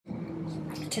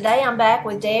Today I'm back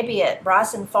with Debbie at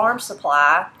Bryson Farm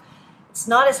Supply. It's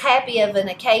not as happy of an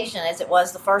occasion as it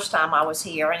was the first time I was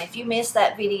here, and if you missed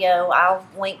that video, I'll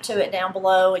link to it down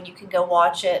below and you can go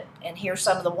watch it and hear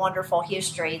some of the wonderful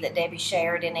history that Debbie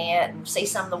shared in it and see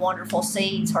some of the wonderful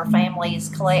seeds her family has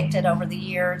collected over the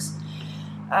years.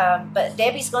 But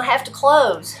Debbie's going to have to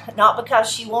close, not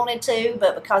because she wanted to,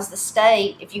 but because the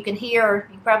state, if you can hear,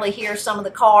 you probably hear some of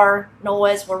the car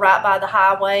noise, we're right by the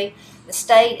highway. The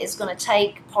state is going to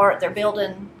take part, they're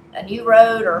building a new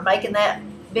road or making that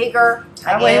bigger.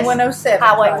 Highway 107.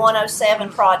 Highway 107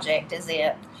 project is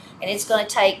it. And it's going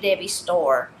to take Debbie's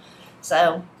store.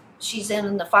 So she's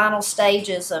in the final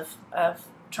stages of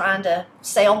trying to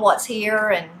sell what's here,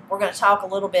 and we're going to talk a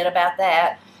little bit about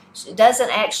that. It doesn't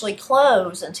actually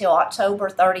close until October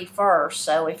 31st,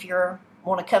 so if you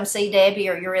want to come see Debbie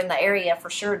or you're in the area, for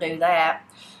sure do that.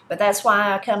 But that's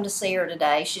why I come to see her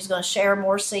today. She's going to share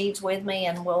more seeds with me,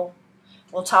 and we'll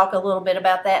talk a little bit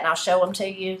about that, and I'll show them to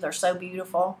you. They're so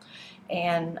beautiful.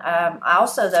 And I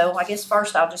also, though, I guess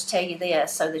first I'll just tell you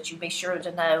this so that you be sure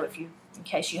to know in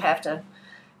case you have to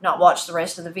not watch the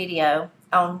rest of the video.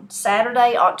 On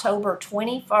Saturday, October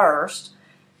 21st,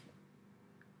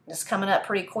 it's coming up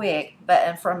pretty quick,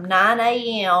 but from 9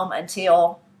 a.m.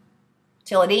 until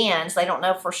it ends, they don't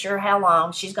know for sure how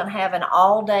long, she's going to have an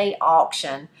all-day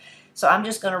auction. So I'm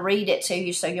just going to read it to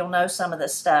you so you'll know some of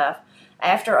this stuff.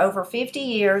 After over 50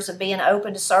 years of being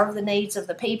open to serve the needs of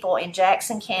the people in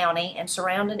Jackson County and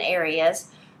surrounding areas,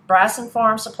 Bryson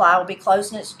Farm Supply will be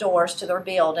closing its doors to their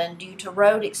building due to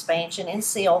road expansion in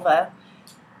Sylva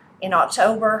in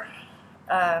October,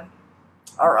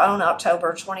 or on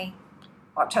October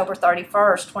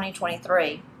 31st,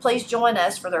 2023. Please join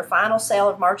us for their final sale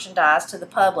of merchandise to the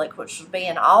public, which will be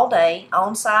an all-day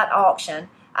on-site auction.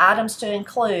 Items to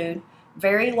include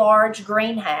very large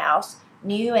greenhouse,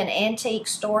 new and antique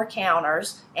store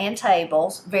counters and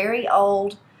tables, very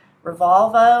old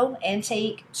Revolvo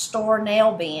antique store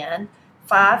nail bin,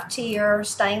 5-tier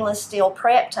stainless steel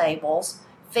prep tables,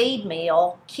 feed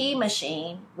mill, key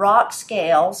machine, rock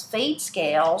scales, feed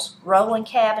scales, rolling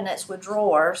cabinets with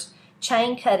drawers,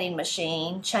 chain cutting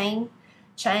machine, chain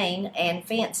and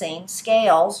fencing,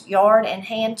 scales, yard and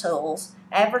hand tools,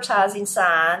 advertising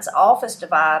signs, office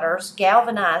dividers,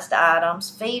 galvanized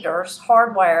items, feeders,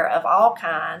 hardware of all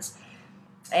kinds,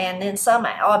 and then some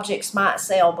objects might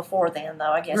sell before then,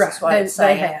 though, I guess that's what it's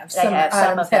saying. They have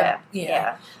some of that.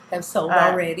 Yeah, have sold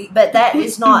already. But that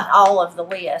is not all of the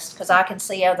list, because I can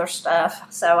see other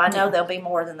stuff, so I know there'll be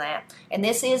more than that. And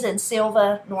this is in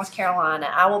Sylva, North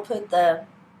Carolina. I will put the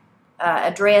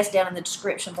address down in the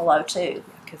description below too,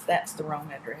 because that's the wrong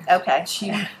address. Okay,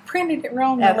 she printed it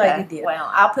wrong. The lady did.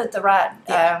 Well, I'll put the right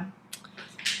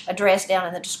address down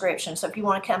in the description. So if you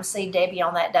want to come see Debbie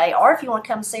on that day, or if you want to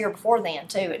come see her before then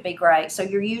too, it'd be great. So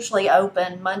you're usually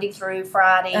open Monday through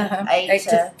Friday, 8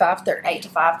 to 5:30. 8 to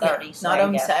 5:30. Yeah, so not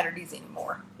on Saturdays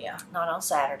anymore. Yeah, not on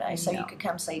Saturday. So you could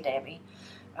come see Debbie.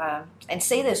 And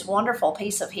see this wonderful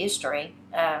piece of history.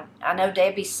 I know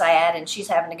Debbie's sad, and she's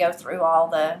having to go through all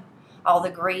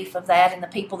the grief of that, and the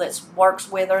people that's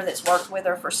worked with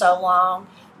her for so long.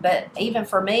 But even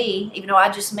for me, even though I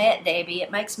just met Debbie,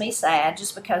 it makes me sad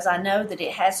just because I know that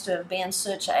it has to have been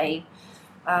such a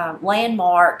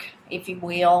landmark, if you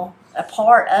will, a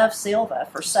part of Sylva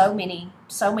for so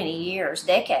many years,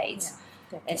 decades.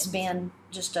 Yeah, it's been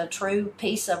just a true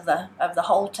piece of the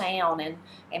whole town,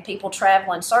 and people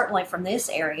traveling certainly from this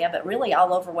area, but really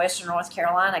all over western North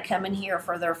Carolina, coming here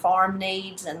for their farm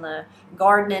needs and the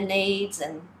gardening needs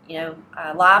and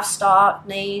livestock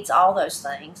needs, all those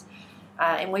things.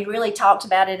 And we really talked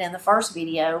about it in the first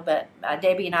video, but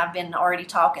Debbie and I have been already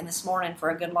talking this morning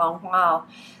for a good long while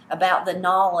about the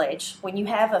knowledge. When you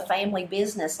have a family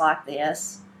business like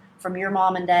this, from your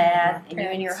mom and dad, and you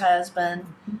and your husband,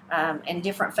 and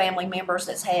different family members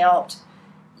that's helped,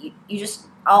 you just,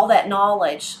 all that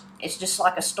knowledge, it's just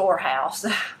like a storehouse.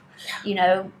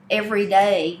 Every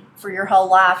day for your whole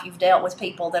life, you've dealt with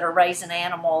people that are raising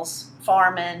animals,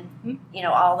 farming,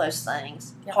 all those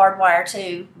things. Yeah. Hardwire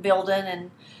too, building,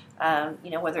 and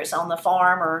whether it's on the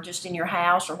farm or just in your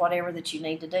house or whatever that you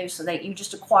need to do, so that you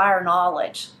just acquire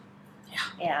knowledge.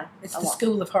 Yeah. It's the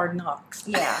school of hard knocks.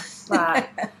 Yeah, right.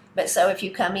 But so if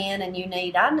you come in and you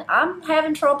need, I'm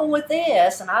having trouble with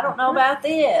this, and I don't know about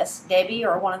this, Debbie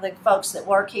or one of the folks that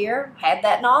work here had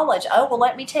that knowledge. Oh, well,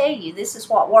 let me tell you, this is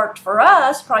what worked for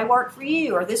us, probably worked for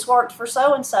you, or this worked for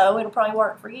so-and-so, it'll probably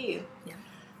work for you. Yeah.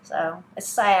 So it's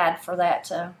sad for that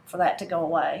to go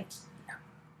away.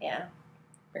 Yeah.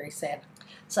 Very sad.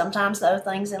 Sometimes, though,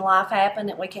 things in life happen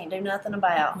that we can't do nothing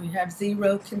about. We have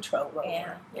zero control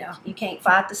over. Yeah. You can't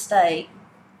fight the state.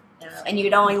 And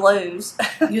you'd only lose.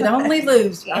 You'd only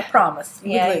lose. I promise.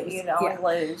 You'd only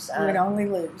lose. You'd only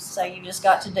lose. So you just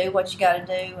got to do what you got to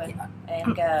do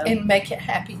and go. And make it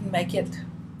happy and make it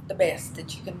the best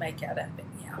that you can make out of it.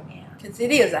 Yeah. Because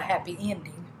it is a happy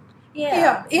ending.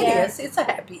 Yeah. It is. It's a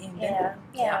happy ending.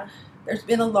 Yeah. There's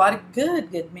been a lot of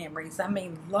good memories. I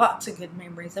mean, lots of good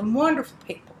memories and wonderful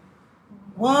people.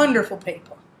 Wonderful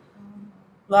people.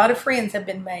 A lot of friends have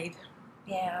been made.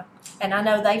 Yeah, and I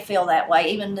know they feel that way.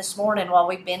 Even this morning while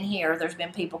we've been here, there's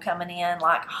been people coming in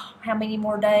like, oh, how many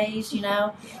more days, you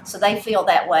know? So they feel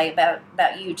that way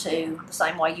about you too, the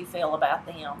same way you feel about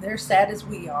them. They're sad as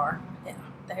we are.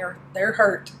 Yeah, they're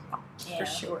hurt for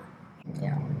sure.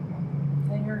 Yeah,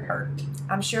 they're hurt.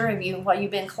 I'm sure while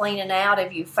you've been cleaning out,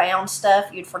 have you found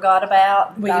stuff you'd forgot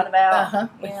about? We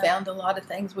found a lot of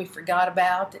things we forgot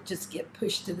about that just get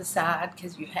pushed to the side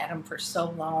because you've had them for so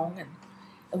long, and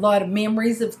a lot of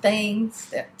memories of things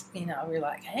that, you know, we're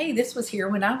like, hey, this was here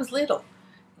when I was little,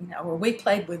 you know, or we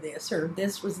played with this, or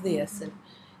this was this, and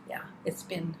it's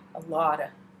been a lot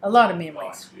of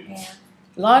memories. Yeah,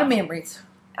 a lot of memories.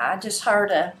 I just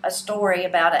heard a story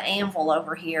about an anvil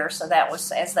over here. So that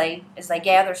was as they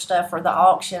gather stuff for the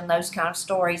auction. Those kind of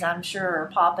stories, I'm sure, are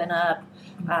popping up,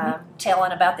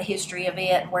 telling about the history of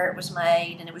it and where it was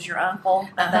made. And it was your uncle,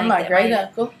 my great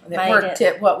uncle, that worked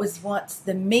at what was once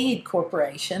the Mead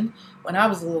Corporation when I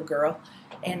was a little girl,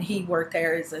 and he worked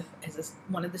there as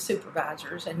one of the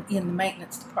supervisors and in the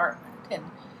maintenance department. And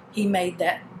he made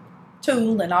that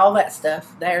tool and all that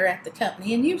stuff there at the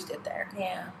company and used it there.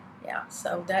 Yeah,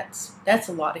 so that's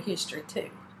a lot of history too.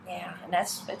 Yeah, and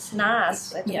it's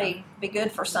nice. It'd be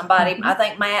good for somebody. I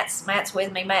think Matt's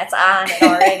with me. Matt's eyeing it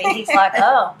already. He's like,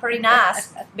 oh, pretty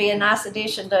nice. Be a nice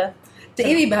addition to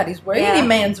anybody's work, any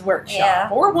man's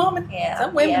workshop or woman. Yeah,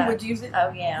 some women would use it. Oh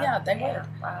yeah, yeah, they would.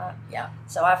 Right. Yeah.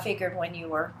 So I figured when you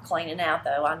were cleaning out,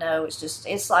 though, I know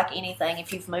it's like anything.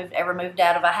 If you've ever moved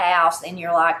out of a house, then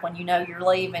you're like, when you know you're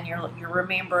leaving, you're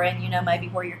remembering, you know, maybe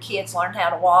where your kids learned how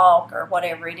to walk or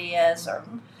whatever it is, or.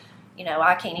 You know,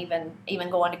 I can't even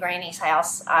go into Granny's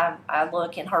house. I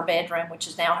look in her bedroom, which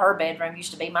is now her bedroom,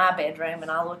 used to be my bedroom,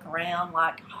 and I look around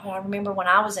like, oh, I remember when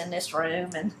I was in this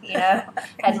room, and, you know,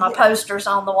 had my posters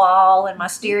on the wall and my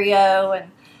stereo and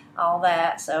all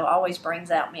that. So it always brings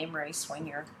out memories when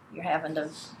you're having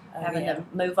to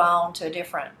move on to a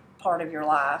different part of your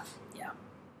life.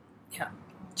 Yeah.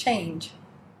 Change.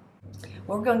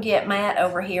 We're going to get Matt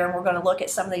over here, and we're going to look at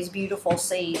some of these beautiful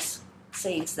seeds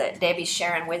that Debbie's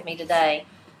sharing with me today.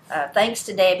 Thanks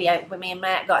to Debbie, me and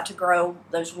Matt got to grow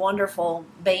those wonderful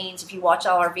beans. If you watch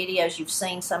all our videos, you've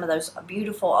seen some of those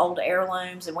beautiful old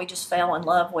heirlooms, and we just fell in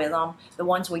love with them, the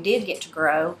ones we did get to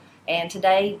grow. And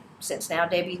today, since now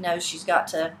Debbie knows she's got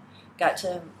to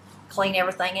clean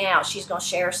everything out, she's going to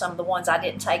share some of the ones I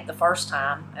didn't take the first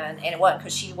time. And it wasn't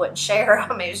because she wouldn't share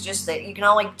them. It was just that you can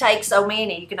only take so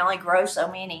many. You can only grow so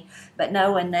many. But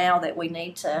knowing now that we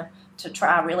need to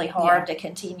try really hard to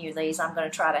continue these, I'm going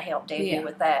to try to help Debbie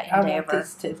with that endeavor. I want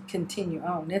this to continue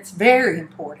on. It's very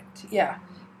important. Yeah,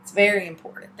 it's very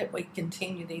important that we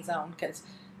continue these on because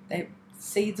the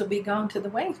seeds will be gone to the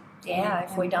waste. Yeah,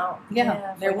 if we don't.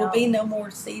 Yeah, there will be no more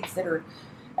seeds that are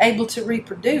able to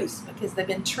reproduce because they've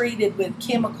been treated with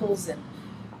chemicals and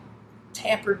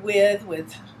tampered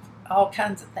with all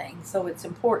kinds of things. So it's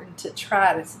important to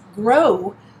try to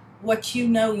grow what you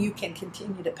know you can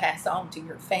continue to pass on to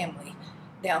your family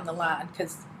down the line,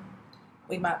 because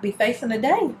we might be facing a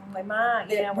day. We might.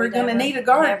 We're going to need a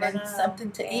garden and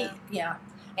something to eat. Yeah.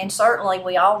 And certainly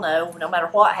we all know, no matter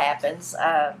what happens,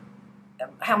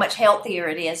 how much healthier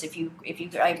it is if you're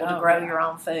able to grow your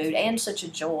own food, and such a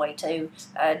joy too.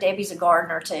 Debbie's a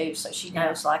gardener too, so she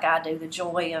knows, like I do, the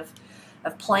joy of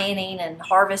planting and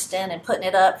harvesting and putting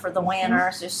it up for the winter.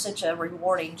 It's just such a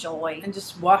rewarding joy. And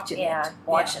just watching it.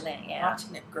 Watching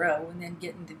it grow and then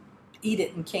getting to eat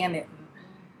it and can it.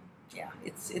 And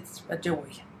it's a joy.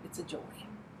 It's a joy,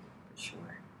 for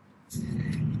sure.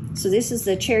 So this is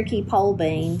the Cherokee pole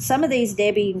bean. Some of these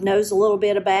Debbie knows a little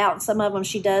bit about, and some of them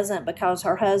she doesn't, because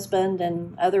her husband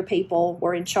and other people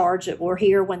were in charge that were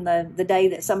here when the day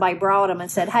that somebody brought them and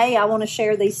said, hey, I want to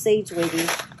share these seeds with you.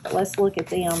 But let's look at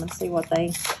them and see what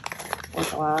they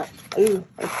look like. Ooh,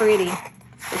 they're pretty,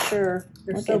 for sure.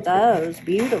 Look at those.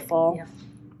 Beautiful. Yeah.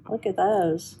 Look at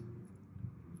those.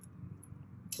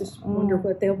 Just wonder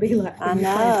what they'll be like. I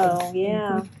know,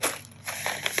 yeah.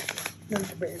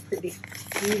 Those are very pretty.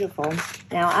 Beautiful.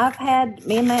 Now,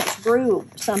 me and Matt grew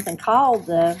something called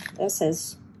that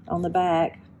says on the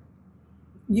back,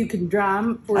 You can dry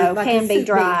them. Oh, like can be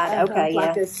dried. Okay,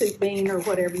 like a soup bean or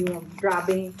whatever you want, dry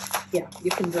bean. Yeah,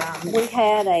 you can dry them. We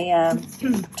had a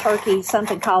turkey,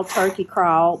 something called turkey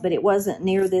crawl, but it wasn't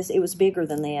near this. It was bigger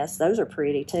than this. Those are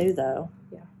pretty too, though.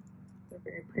 Yeah, they're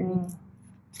very pretty.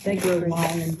 They grow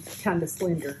long and kind of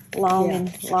slender. Long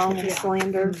and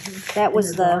slender. That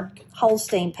was the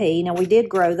Holstein pea. Now, we did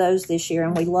grow those this year,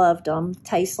 and we loved them.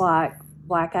 Taste like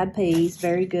black-eyed peas.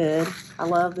 Very good. I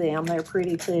love them. They're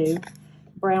pretty, too.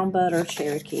 Brown butter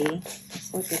Cherokee.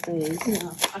 Let's look at these.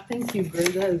 Yeah, I think you grew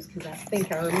those because I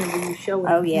think I remember you showing.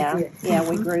 Oh, yeah. Yeah,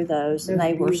 we grew those, and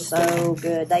they were so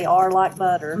good. They are like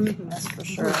butter. That's for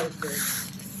sure.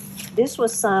 This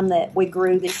was some that we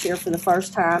grew this year for the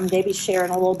first time. Debbie's sharing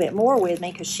a little bit more with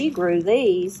me because she grew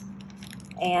these,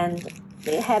 and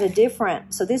it had a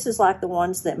different, so this is like the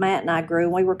ones that Matt and I grew.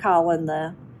 We were calling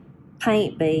the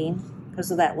paint bean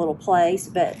because of that little place,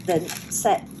 but the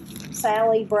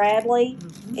Sally Bradley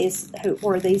is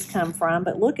where these come from.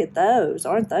 But look at those.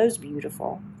 Aren't those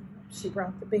beautiful? She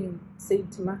brought the bean seed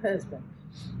to my husband.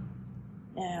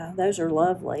 Yeah, those are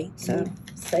lovely. So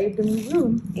saved them in the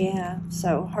room. Yeah,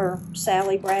 so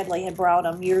Sally Bradley had brought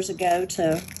them years ago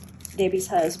to Debbie's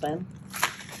husband.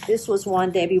 This was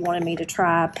one Debbie wanted me to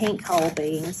try, pink whole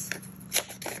beans.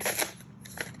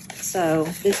 So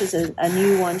this is a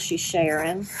new one she's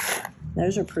sharing.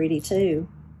 Those are pretty too.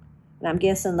 And I'm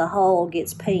guessing the hull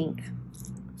gets pink.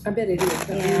 I bet it is.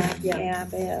 Yeah, I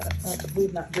bet.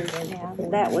 We've not grew those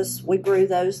before. We grew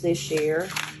those this year.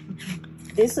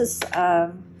 This is,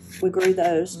 we grew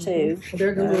those too. Well,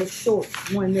 they're the little short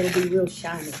one that'll be real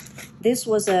shiny. This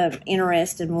was an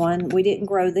interesting one. We didn't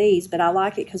grow these, but I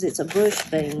like it because it's a bush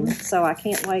bean, so I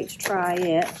can't wait to try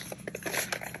it.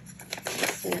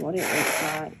 Let's see what it looks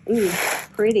like. Ooh,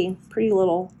 pretty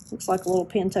little, looks like a little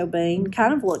pinto bean.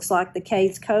 Kind of looks like the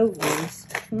Cades Cove ones,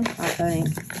 I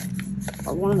think,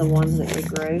 or one of the ones that we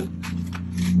grew.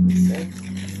 Let's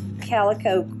see.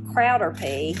 Calico Crowder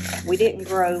pea. We didn't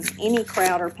grow any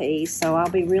Crowder peas, so I'll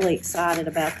be really excited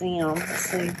about them. Let's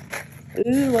see.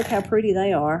 Ooh, look how pretty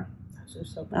they are.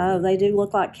 So oh, they do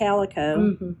look like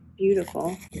calico.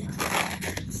 Beautiful.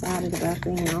 Excited about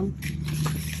them.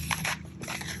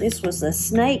 This was a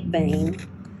snake bean.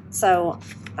 So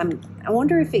I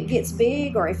wonder if it gets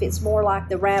big or if it's more like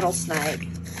the rattlesnake.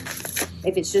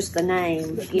 If it's just the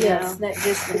name, you know,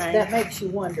 just the name. That makes you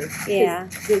wonder. Yeah.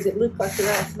 Does it look like the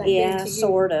rattlesnake? Yeah,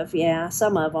 sort of. Yeah,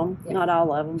 some of them. Yeah. Not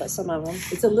all of them, but some of them.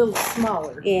 It's a little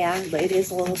smaller. Yeah, but it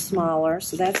is a little smaller,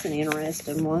 so that's an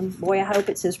interesting one. Boy, I hope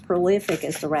it's as prolific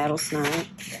as the rattlesnake.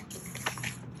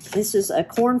 This is a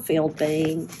cornfield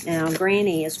bean. Now,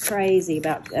 Granny is crazy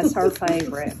about, that's her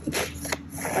favorite.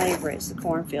 Favorite's the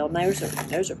cornfield. And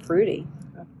those are pretty,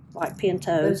 like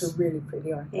pintos. Those are really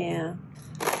pretty, aren't they? Yeah.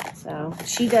 So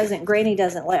Granny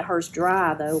doesn't let hers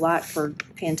dry though, like for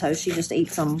pinto. She just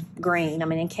eats them green,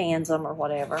 and cans them or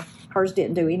whatever. Hers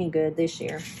didn't do any good this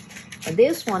year. And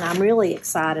this one I'm really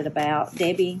excited about.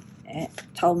 Debbie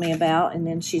told me about, and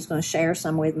then she's going to share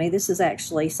some with me. This is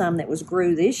actually some that was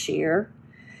grew this year.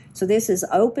 So this is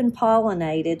open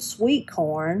pollinated sweet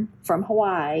corn from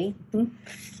Hawaii.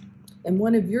 And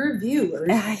one of your viewers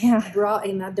brought,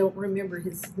 and I don't remember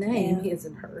his name, his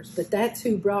and hers, but that's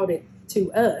who brought it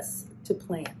to us to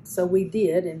plant. So we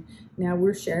did, and now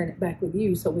we're sharing it back with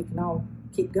you so we can all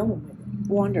keep going with it.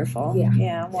 Wonderful.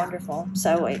 Yeah, wonderful.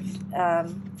 So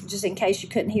just in case you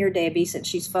couldn't hear Debbie since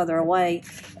she's further away,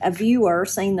 a viewer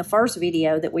seen the first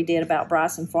video that we did about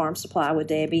Bryson Farm Supply with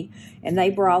Debbie, and they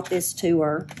brought this to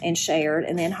her and shared,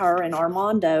 and then her and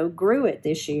Armando grew it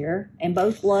this year and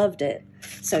both loved it.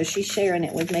 So she's sharing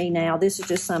it with me now. This is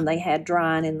just some they had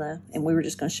drying and we were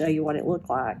just going to show you what it looked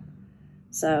like.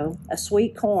 So a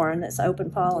sweet corn that's open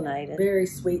pollinated. Very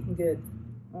sweet and good.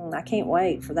 I can't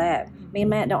wait for that. Me and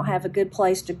Matt don't have a good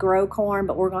place to grow corn,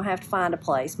 but we're going to have to find a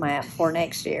place, Matt, for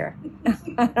next year.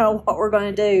 I don't know what we're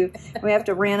going to do. We have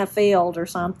to rent a field or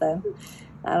something.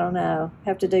 I don't know.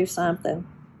 Have to do something.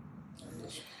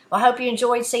 Well, I hope you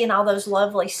enjoyed seeing all those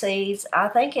lovely seeds.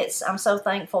 I'm so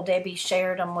thankful Debbie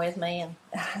shared them with me, and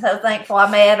so thankful I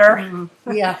met her.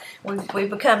 Yeah. We've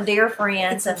become dear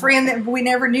friends. It's a friend that we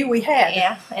never knew we had.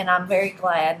 Yeah, and I'm very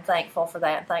glad and thankful for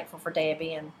that. Thankful for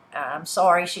Debbie, and I'm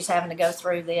sorry she's having to go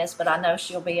through this, but I know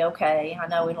she'll be okay. I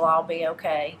know it'll all be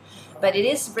okay. But it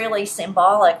is really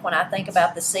symbolic when I think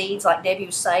about the seeds, like Debbie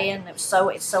was saying. It's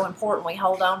so important we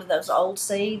hold on to those old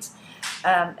seeds.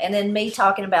 And then me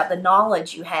talking about the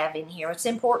knowledge you have in here. It's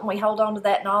important we hold on to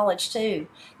that knowledge too.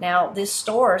 Now, this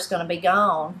store is going to be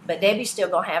gone, but Debbie's still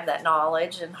going to have that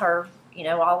knowledge, and her you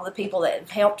know, all the people that have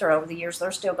helped her over the years,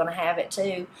 they're still going to have it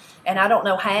too. And I don't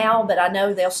know how, but I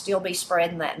know they'll still be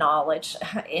spreading that knowledge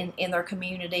in their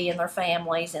community, in their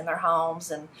families, in their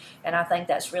homes, and I think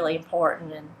that's really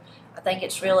important. And I think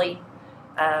it's really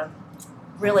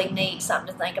really neat,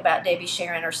 something to think about, Debbie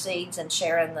sharing her seeds and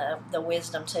sharing the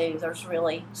wisdom too. There's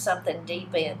really something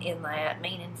deep in that,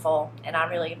 meaningful, and I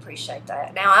really appreciate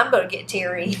that. Now I'm going to get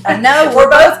teary. I know we're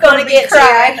both going to get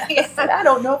crying. teary. I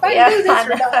don't know if I can do this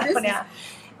or not.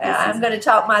 I'm going to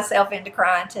talk myself into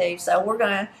crying too. So we're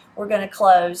going to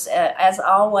close. As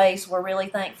always, we're really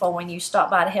thankful when you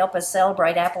stop by to help us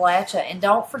celebrate Appalachia. And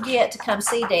don't forget to come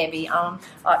see Debbie on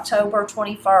October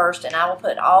 21st. And I will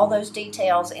put all those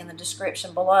details in the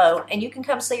description below. And you can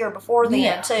come see her before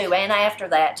then too, and after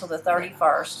that till the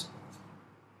 31st.